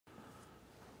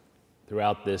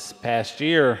Throughout this past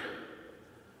year,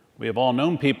 we have all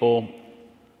known people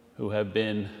who have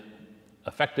been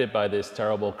affected by this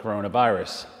terrible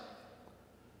coronavirus.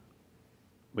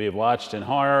 We have watched in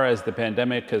horror as the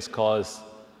pandemic has caused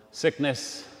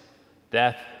sickness,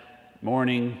 death,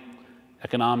 mourning,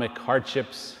 economic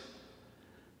hardships,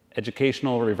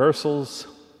 educational reversals,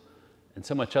 and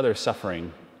so much other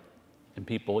suffering in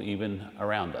people even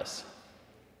around us.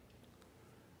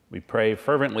 We pray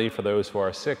fervently for those who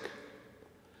are sick,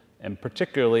 and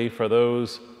particularly for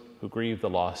those who grieve the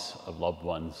loss of loved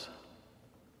ones.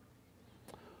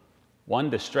 One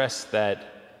distress that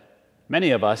many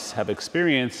of us have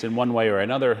experienced in one way or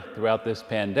another throughout this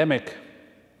pandemic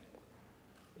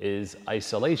is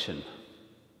isolation.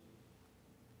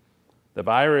 The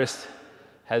virus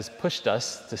has pushed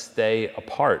us to stay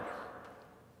apart,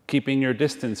 keeping your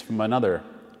distance from another,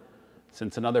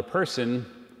 since another person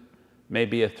may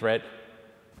be a threat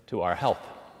to our health.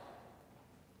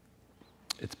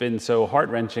 It's been so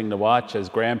heart-wrenching to watch as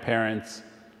grandparents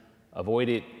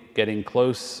avoided getting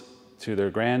close to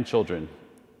their grandchildren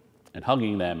and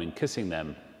hugging them and kissing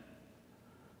them.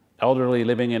 Elderly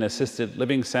living in assisted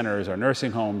living centers or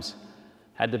nursing homes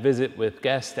had to visit with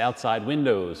guests outside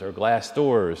windows or glass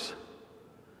doors.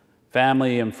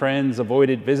 Family and friends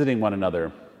avoided visiting one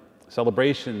another.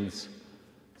 Celebrations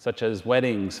such as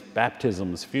weddings,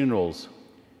 baptisms, funerals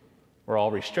were all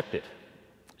restricted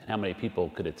in how many people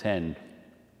could attend.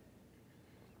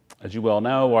 As you well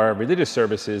know, our religious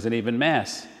services and even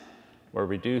Mass were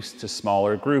reduced to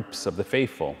smaller groups of the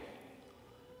faithful,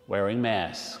 wearing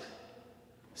masks,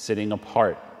 sitting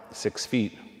apart 6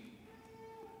 feet.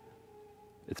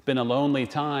 It's been a lonely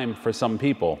time for some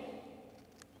people,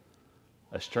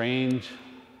 a strange,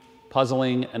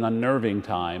 puzzling, and unnerving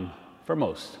time for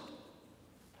most.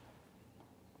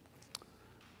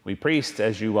 We priests,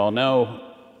 as you well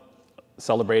know,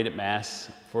 celebrated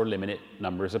Mass for limited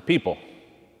numbers of people.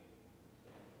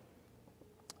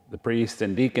 The priests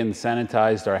and deacons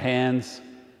sanitized our hands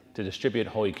to distribute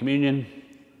Holy Communion,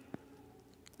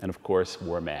 and of course,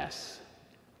 wore masks.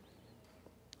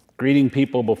 Greeting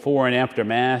people before and after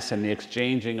Mass and the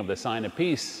exchanging of the sign of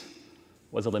peace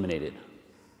was eliminated.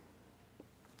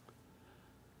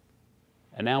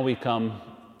 And now we come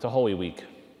to Holy Week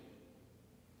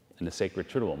and the Sacred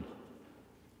Triduum.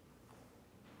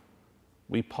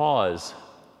 We pause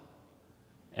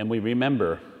and we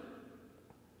remember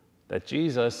that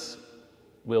Jesus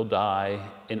will die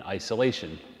in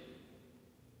isolation,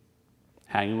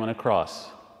 hanging on a cross,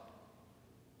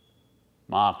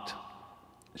 mocked,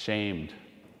 shamed,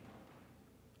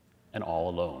 and all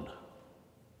alone.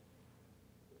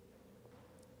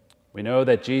 We know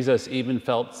that Jesus even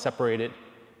felt separated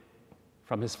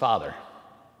from his Father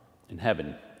in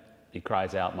heaven. He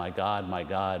cries out, my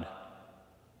God,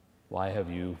 why have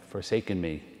you forsaken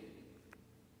me?"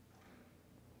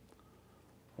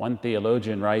 One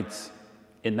theologian writes,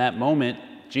 "In that moment,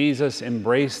 Jesus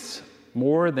embraced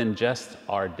more than just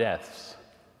our deaths.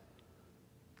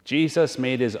 Jesus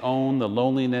made his own the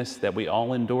loneliness that we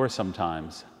all endure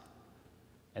sometimes,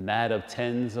 and that of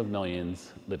tens of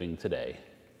millions living today."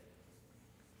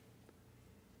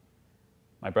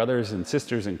 My brothers and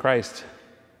sisters in Christ,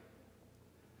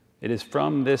 it is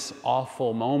from this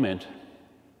awful moment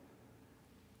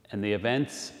and the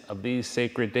events of these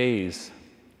sacred days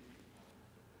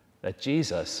that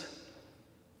Jesus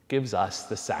gives us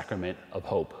the sacrament of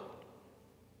hope,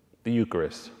 the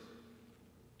Eucharist,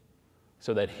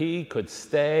 so that he could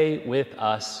stay with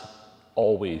us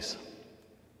always.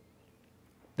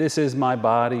 "This is my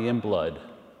body and blood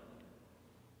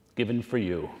given for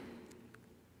you."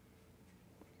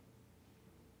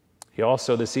 He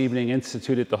also this evening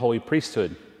instituted the Holy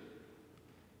Priesthood,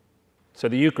 so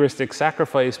the Eucharistic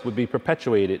sacrifice would be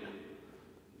perpetuated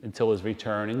until his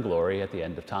return in glory at the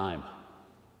end of time.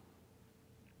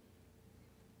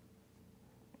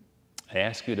 I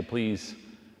ask you to please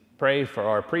pray for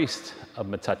our priest of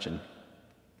Metuchen.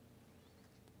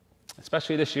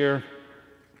 Especially this year,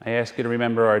 I ask you to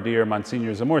remember our dear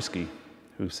Monsignor Zamorsky,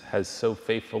 who has so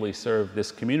faithfully served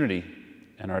this community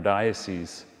and our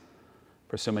diocese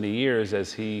for so many years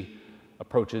as he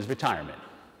approaches retirement.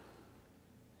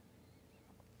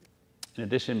 In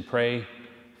addition, pray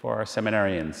for our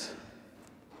seminarians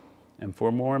and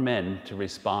for more men to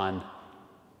respond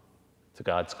to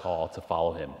God's call to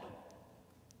follow him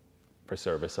for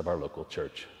service of our local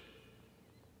church.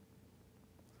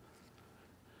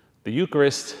 The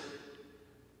Eucharist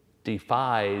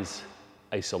defies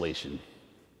isolation.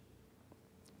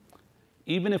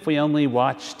 Even if we only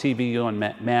watch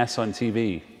Mass on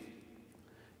TV,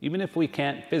 even if we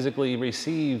can't physically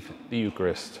receive the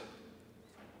Eucharist,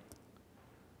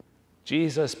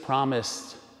 Jesus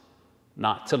promised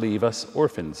not to leave us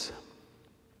orphans,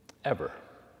 ever.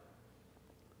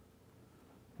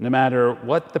 No matter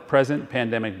what the present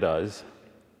pandemic does,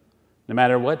 no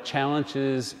matter what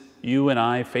challenges you and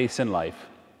I face in life,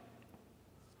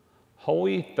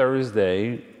 Holy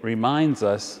Thursday reminds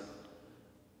us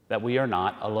that we are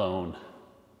not alone,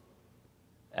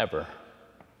 ever.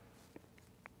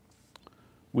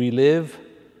 We live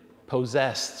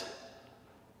possessed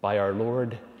by our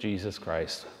Lord Jesus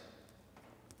Christ,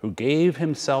 who gave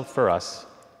himself for us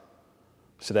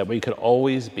so that we could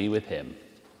always be with him,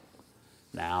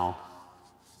 now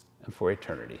and for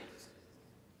eternity.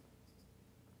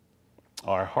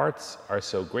 Our hearts are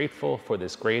so grateful for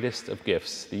this greatest of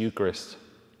gifts, the Eucharist,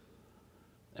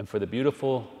 and for the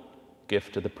beautiful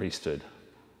gift of the priesthood.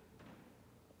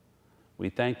 We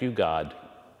thank you, God,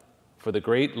 for the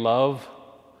great love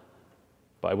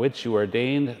by which you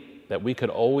ordained that we could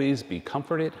always be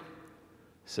comforted,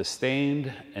 sustained,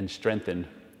 and strengthened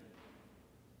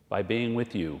by being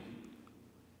with you,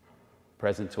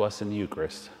 present to us in the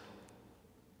Eucharist.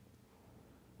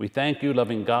 We thank you,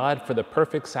 loving God, for the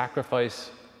perfect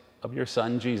sacrifice of your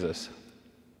Son, Jesus,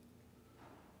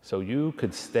 so you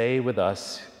could stay with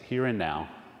us here and now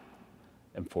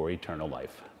and for eternal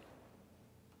life.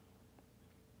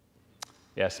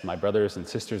 Yes, my brothers and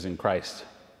sisters in Christ,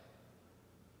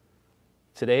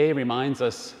 today reminds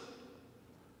us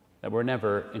that we're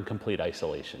never in complete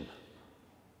isolation,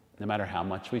 no matter how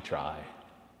much we try.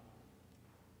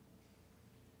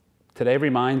 Today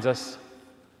reminds us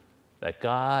that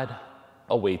God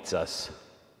awaits us,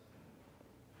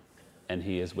 and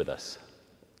he is with us,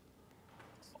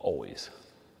 always.